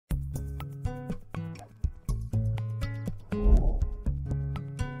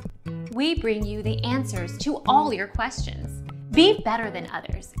We bring you the answers to all your questions. Be better than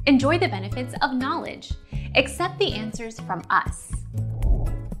others. Enjoy the benefits of knowledge. Accept the answers from us.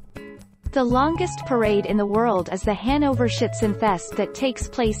 The longest parade in the world is the Hanover Schützenfest that takes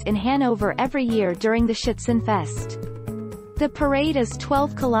place in Hanover every year during the Schützenfest. The parade is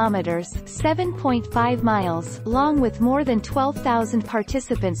 12 kilometers, 7.5 miles, long with more than 12,000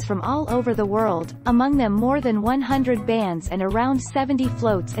 participants from all over the world, among them more than 100 bands and around 70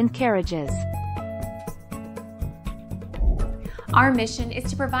 floats and carriages. Our mission is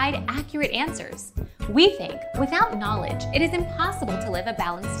to provide accurate answers. We think without knowledge, it is impossible to live a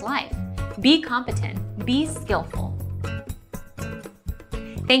balanced life. Be competent, be skillful.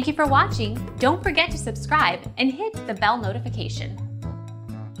 Thank you for watching. Don't forget to subscribe and hit the bell notification.